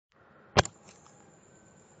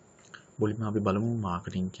මුලින්ම අපි බලමු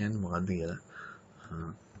මාකටිං කියන්නේ මොකක්ද කියලා.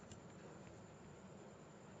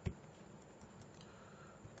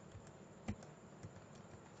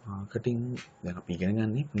 මාකටිං දැන් අපි ඉගෙන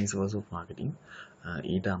ගන්නේ principles of marketing.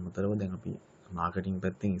 ඊට අමතරව දැන් අපි මාකටිං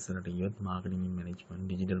පැත්තෙන් ඉස්සරහට ගියොත් marketing management,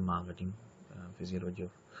 digital marketing, physiology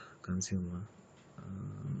of consumer,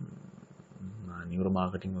 neuro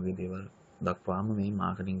marketing වගේ දේවල් දක්වාම මේ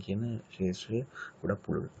මාකටිං කියන ශාස්ත්‍රය ගොඩක්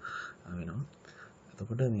පුළුල් වෙනවා.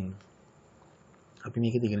 එතකොට මේ අපි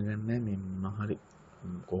මේක ඉගෙන ගන්න මේ මොනහරි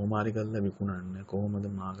කොහොම හරි කරලා විකුණන්න කොහොමද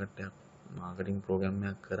මාකටිං ප්‍රෝග්‍රෑම්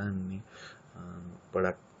එකක් කරන්නේ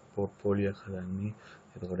ප්‍රොඩක්ට් පෝර්ට්ෆෝලියෝ එකක් හදන්නේ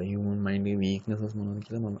එතකොට හියුමන් මයින්ඩ් එකේ වීක්නසස් මොනවද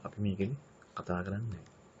කියලා මම අපි මේකෙදි කතා කරන්නේ.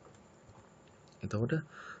 එතකොට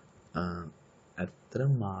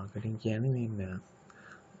ඇත්තටම මාකටිං කියන්නේ මේ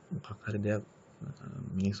මොකක් හරි දෙයක්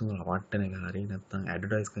මිනිසුන් රවට්ටන එක හරි නැත්නම්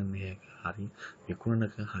ඇඩ්වර්ටයිස් කරන එක හරි විකුණන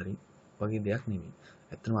එක හරි වගේ දෙයක් නෙමෙයි.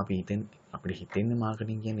 ඇත්තටම අපිට හිතෙන්නේ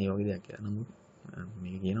මාකටිං කියන්නේ ඒ වගේ දෙයක් කියලා. නමුත්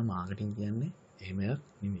මේක කියනවා මාකටිං කියන්නේ එහෙම එකක්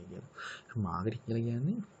නෙමෙයි කියලා. මාකටිං කියලා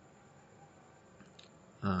කියන්නේ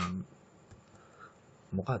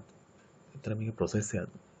මොකක්ද? ඇත්තට මේක ප්‍රොසෙස්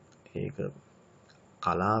එකක්. ඒක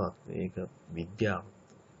කලාවක්, ඒක විද්‍යාවක්.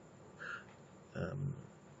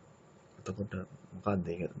 එතකොට මොකක්ද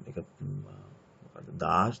ඒක මොකක්ද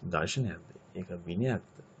දර්ශනයක්ද? ඒක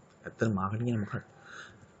විනයක්ද? ඇත්තට මාකටිං කියන්නේ මොකක්ද?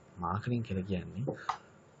 මාකටිං කියලා කියන්නේ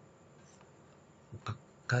මොකක්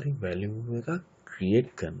හරි වැලියු එකක් ක්‍රියේට්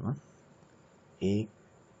කරනවා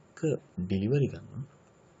ඒක ඩෙලිවරි කරනවා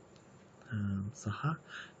සහ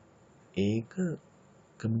ඒක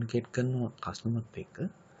කමියුනිකේට් කරනවා කස්ටමර්ත් එක්ක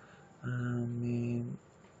මේ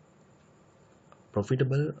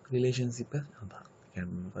ප්‍රොෆිටබල් රිලේෂන්ෂිප් එක සඳහා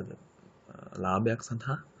කියන්නේ මොකද ලාභයක්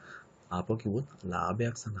සඳහා ආපහු කිව්වොත්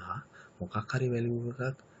ලාභයක් සඳහා මොකක් හරි වැලියු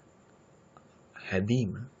එකක්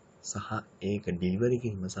හැදීම සහ ඒක ඩෙලිවරි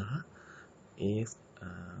කිරීම සහ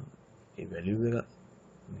ඒ වැලියු එක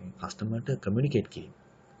මේ කස්ටමර්ට කමියුනිකේට් කිරීම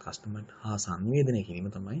කස්ටමර්ට හා සංවේදනය කිරීම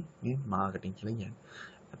තමයි මේ මාකටිං කියලා කියන්නේ.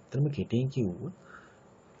 ඇත්තටම කෙටියෙන් කිව්වොත්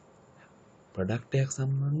ප්‍රොඩක්ට් එකක්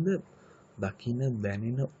සම්බන්ධ දකින්න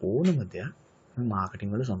දැනෙන ඕනම දෙයක් මේ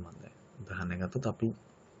මාකටිං වල සම්බන්ධයි. උදාහරණයක් ගත්තොත් අපි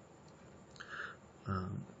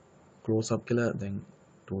ක්ලෝස් අප් කියලා දැන්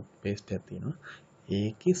ටූත් පේස්ට් එකක් තියෙනවා.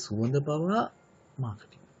 ඒකේ සුවඳ පවා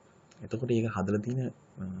මාකටිං. එතකොට ඒක හදලා තියෙන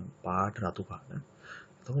පාට රතු පාට.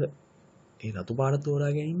 එතකොට ඒ රතු පාට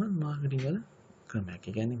තෝරා ගැනීම මාකටිං වල ක්‍රමයක්.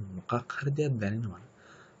 ඒ කියන්නේ මොකක් හරි දෙයක් දැනෙනවා.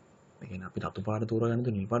 ඒ කියන්නේ අපි රතු පාට තෝරාගන්න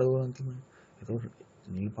තු නිල් පාට තෝරගන්න තියෙනවා. එතකොට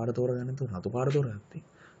නිල් පාට තෝරාගන්න තු රතු පාට තෝරගත්තේ.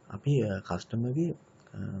 අපි කස්ටමර්ගේ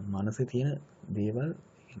මනසේ තියෙන දේවල්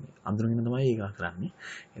අඳුරගෙන තමයි ඒක කරන්නේ.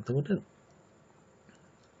 එතකොට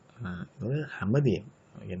ඔය හැමදේම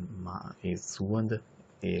ඒ සුවඳ,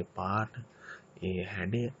 ඒ පාට, ඒ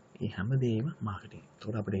හැඩය, ඒ හැමදේම මාකටිං.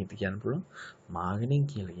 එතකොට අපිට හිත කියන්න පුළුවන් මාකටිං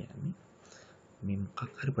කියලා කියන්නේ මේ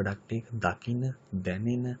මොකක් හරි ප්‍රොඩක්ට් එක දකින්න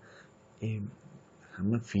දැනෙන ඒ හැම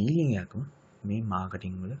ෆීලිං එකක්ම මේ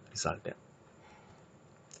මාකටිං වල රිසල්ට් එක.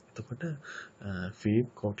 එතකොට ෆිලිප්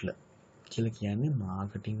කොට්ලර් කියලා කියන්නේ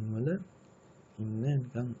මාකටිං වල ඉන්න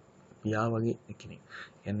නිකන් පියා වගේ කෙනෙක්.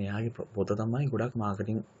 කියන්නේ එයාගේ පොත තමයි ගොඩක්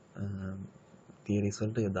මාකටිං තියරිස්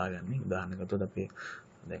වලට යොදාගන්නේ. උදාහරණයක් ගත්තොත් අපි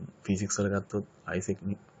දැන් ෆිසික්ස් වල ගත්තොත් අයිසෙක්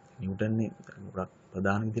නිව්ටන් නේ ගොඩක්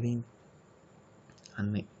ප්‍රධාන විදිහට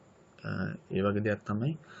අන්නේ ඒ වගේ දෙයක්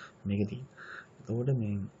තමයි මේකේ තියෙන්නේ. එතකොට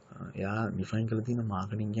මේ එයා ඩිෆයින් කරලා තියෙන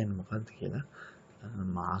මාකටිං කියන්නේ මොකක්ද කියලා.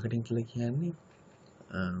 මාකටිං කියලා කියන්නේ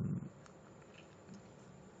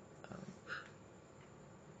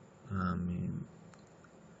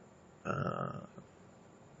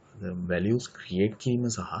වැලියුස් ක්‍රියේට් කිරීම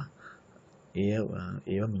සහ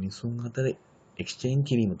ඒවා මිනිසුන් අතර එක්ස්චේන්ජ්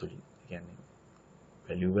කිරීම තුළින්. කියන්නේ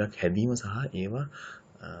වැලියු එකක් හැදීම සහ ඒවා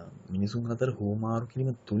මිනිසුන් අතර හුවමාරු කිරීම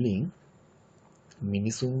තුළින්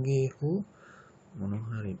මිනිසුන්ගේ හෝ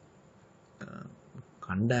මොනවා හරි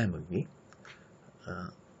කණ්ඩායමකගේ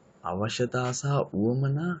අවශ්‍යතා සහ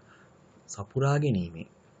උවමනා සපුරා ගැනීමේ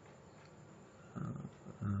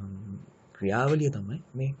ක්‍රියාවලිය තමයි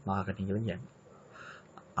මේ මාකටිං කියලා කියන්නේ.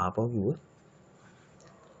 ආපහු කිව්වොත්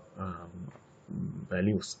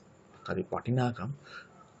වැලියුස් හරි වටිනාකම්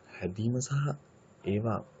හැදීම සහ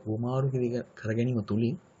ඒවා හුවමාරු කර ගැනීම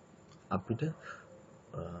තුලින් අපිට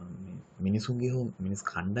මිනිසුන්ගේ හෝ මිනිස්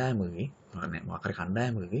කණ්ඩායමකගේ මොකක් හරි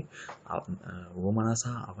කණ්ඩායමකගේ වුවමනා සහ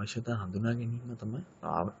අවශ්‍යතා හඳුනා ගැනීම තමයි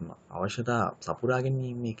අවශ්‍යතා සපුරා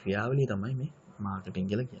ගැනීමේ ක්‍රියාවලිය තමයි මේ මාකටිං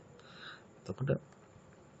කියලා කියන්නේ. එතකොට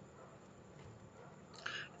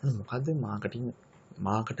මොකද්ද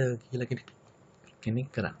මාකටර් කියලා කෙනෙක්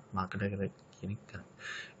කරන්නේ? මාකටර් කියලා කෙනෙක් කරන්නේ.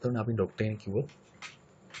 එතකොට අපි ડોක්ටර් කෙනෙක් කිව්වොත්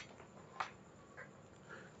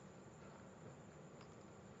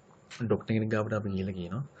ඩොක්ටර් කෙනෙක් ගාවට අපි ගිහලා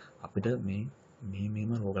කියනවා අපිට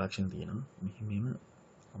මෙහෙම රෝග ලක්ෂණ තියෙනවා. මෙහෙම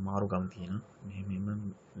අමාරුකම් තියෙනවා. මෙහෙම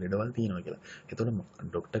ලෙඩවල් තියෙනවා කියලා. එතකොට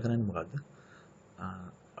ඩොක්ටර් කරන්නේ මොකද්ද?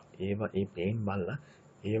 ඒ පේන් බලලා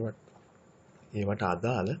ඒවට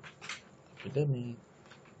අදාළ අපිට මේ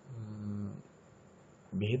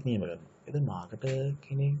බෙහෙත් නියම කරනවා. එතන මාකටර්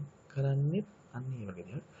කෙනෙක් කරන්නේ අන්න ඒ වගේ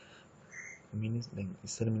දේවල්. දැන්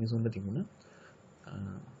ඉස්සර මිනිසුන්ට තිබුණා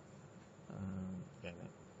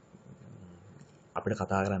අපිට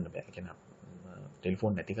කතා කරන්න බෑ. ඒ කියන්නේ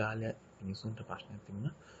ටෙලිෆෝන් නැති කාලේ මිනිසුන්ට ප්‍රශ්නයක්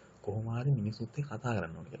තිබුණා කොහොම හරි මිනිස්සුත් එක්ක කතා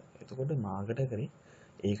කරන්න ඕනේ කියලා. එතකොට මාකටර් කරේ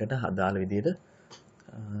ඒකට අදාළ විදිහට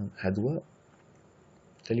හැදුවා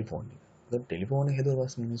ටෙලිෆෝන් එක. ඒත් ටෙලිෆෝන් එක හැදුවා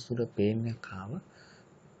පස්සේ මිනිස්සුන්ට පේන් එකක් ආවා.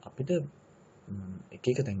 අපිට එක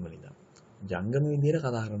තැන්වල ඉඳන් ජංගම විදියට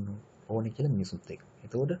කතා කරන්න ඕනේ කියලා මිනිස්සුත් එක්ක.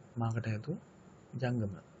 එතකොට මාකට හැදුවා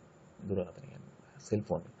ජංගම දුරකථන කියන්නේ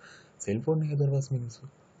සෙල්ෆෝන්. සෙල්ෆෝන් එක හැදුවා පස්සේ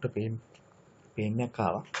මිනිස්සුන්ට පේන් එකක්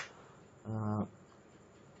ආවා.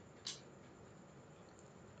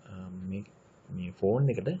 මේ ෆෝන්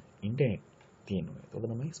එකට ඉන්ටර්නෙට් තියෙනවා. ඒක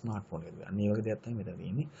තමයි ස්මාර්ට් ෆෝන් එක. අන්න ඒ වගේ දෙයක් තමයි මෙතන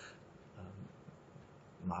තියෙන්නේ.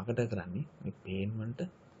 මාකටර් කරන්නේ මේ පේන් වලට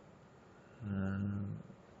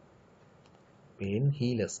පේන්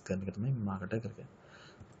හීලර්ස් කරන එක තමයි මාකටර් කරන්නේ.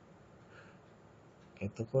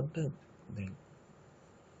 එතකොට දැන්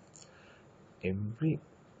every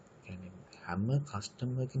කියන්නේ හැම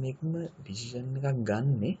කස්ටමර් කෙනෙක්ම ඩිසිෂන් එකක්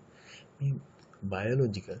ගන්නෙ මේ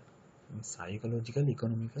බයොලොජිකල්, සයිකොලොජිකල්,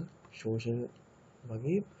 ඉකොනොමිකල්, සෝෂල්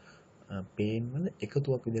වගේ පේන් වල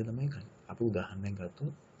එකතුවක් විදිහට තමයි ගන්න. අපි උදාහරණයක්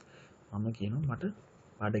ගත්තොත් මම කියනවා මට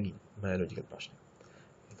බඩගිනි බයොලොජිකල් ප්‍රශ්න.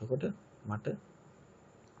 එතකොට මට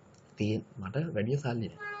වැඩි සල්ලි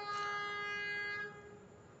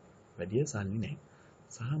නැහැ.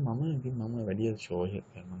 සහ මම වැඩි සෝෂල්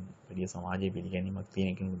වැඩි සමාජයේ පිළිගැනීමක්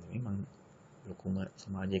තියෙන කෙනෙක් නෙමෙයි. මම ලොකුම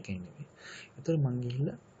සමාජයක නෙමෙයි. එතකොට මං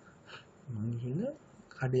ගිහිල්ලා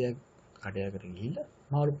කඩයකට ගිහිල්ලා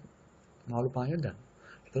මාළු පායක් ගන්නවා.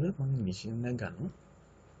 එතකොට මම ඩිසිෂන් එකක් ගන්නවා.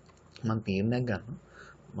 මම තීරණයක්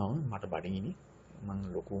ගන්නවා. මට බඩගිනි මං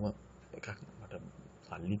ලොකුම එකක් මට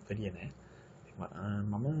සල්ලිත් වැඩිය නැහැ.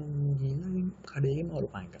 මම ගිහිල්ලා කඩේකින් මාළු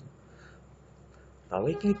පායක් ගන්නවා.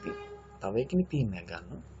 තව එකෙනෙක් තීරණයක්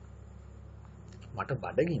ගන්නවා. මට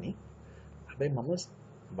බඩගිනි. හැබැයි මම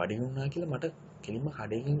බඩගිනි වුණා කියලා මට කෙලින්ම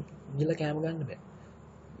කඩේකින් ගිහලා කෑම ගන්න බෑ.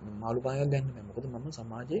 මාළු පායක් ගන්න බෑ. මොකද මම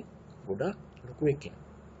සමාජයේ ගොඩාක් ලොකු එක්කෙනෙක්.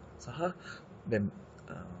 සහ දැන්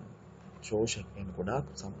සෝෂල් කියන්නේ ගොඩාක්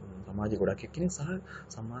සමාජයේ ගොඩක් එක්කෙනෙක් සහ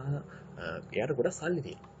එයාට ගොඩක් සල්ලි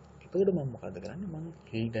තියෙනවා. එතකොට මම මොකද කරන්නේ? මම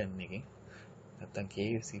හිල්ටන් එකේ නැත්තම්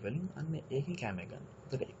KFC වලින් අන්න ඒකේ කෑම ගන්නවා.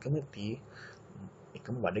 එතකොට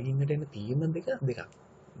එකම බඩගින්නට එන තීරණ දෙකක්.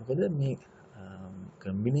 මොකද මේ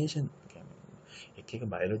කම්බිනේෂන් කියන්නේ එක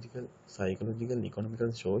බයොලොජිකල්, සයිකොලොජිකල්,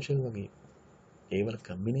 ඉකොනොමිකල්, සෝෂල් වගේ ඒවල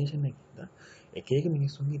කම්බිනේෂන් එකකින් එක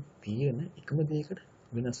මිනිස්සුන්ගේ තීරණ එකම දෙයකට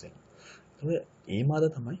වෙනස් වෙනවා. ඒ මාද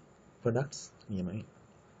තමයි ප්‍රොඩක්ට්ස් නියමයි.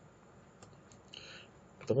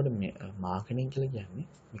 එතකොට මේ මාකටිං කියලා කියන්නේ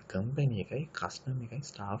මේ කම්පැනි එකයි, කස්ටමර් එකයි,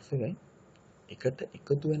 ස්ටාෆ් එකයි එකට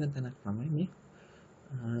එකතු වෙන තැනක් තමයි මේ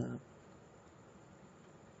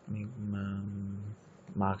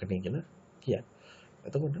මාකටිං කියලා කියන්නේ.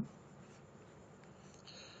 එතකොට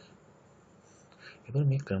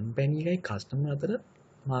මේ කම්පැනි එකයි කස්ටමර් අතර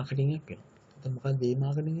මාකටිං එකක් වෙනවා. එතකොට මොකක්ද මේ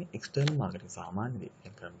මාකටිං එක? එක්ස්ටර්නල් මාකටිං සාමාන්‍ය දේ.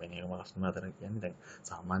 يعني කම්පැනි එකම කස්ටමර් අතර කියන්නේ දැන්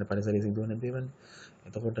සාමාන්‍ය පරිසරයේ සිදුවන දේවල්.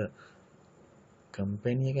 එතකොට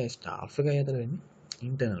කම්පැනි එකයි ස්ටාෆ් එකයි අතර වෙන්නේ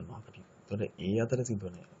ඉන්ටර්නල් මාකටිං. එතකොට ඒ අතර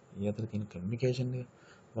සිදුවන ඒ අතර තියෙන කමියුනිකේෂන් එක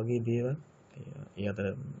වගේ දේවල් ඒ අතර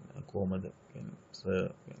කොහොමද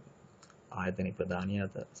ආයතන ප්‍රධානිය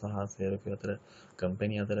අතර සහ සේවකයෝ අතර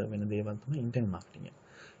කම්පැනි අතර වෙන දේවල් තමයි ඉන්ටර්නල් මාකටිං එක.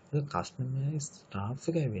 ඒක කස්ටමර් ස්ටාෆ්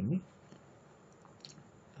එකයි වෙන්නේ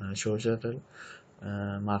සෝෂල්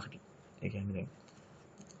මාකටිං. ඒ කියන්නේ දැන්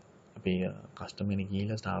අපි කස්ටමර් කෙනෙක්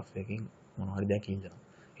ගිහිල්ලා ස්ටාෆ් එකකින් මොනවා හරි දෙයක් ඉල්ලනවා.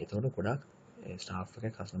 එතකොට ගොඩක් ස්ටාෆ්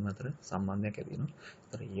එකයි කස්ටමර් අතර සම්බන්ධයක් ඇති වෙනවා.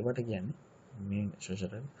 ඒතර ඒවට කියන්නේ මේ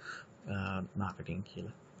සෝෂල් මාකටිං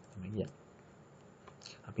කියලා තමයි කියන්නේ.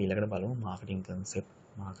 අපි ඊළඟට බලමු මාකටිං කන්සෙප්ට්,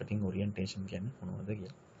 මාකටිං ඔරියන්ටේෂන් කියන්නේ මොනවද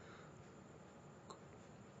කියලා.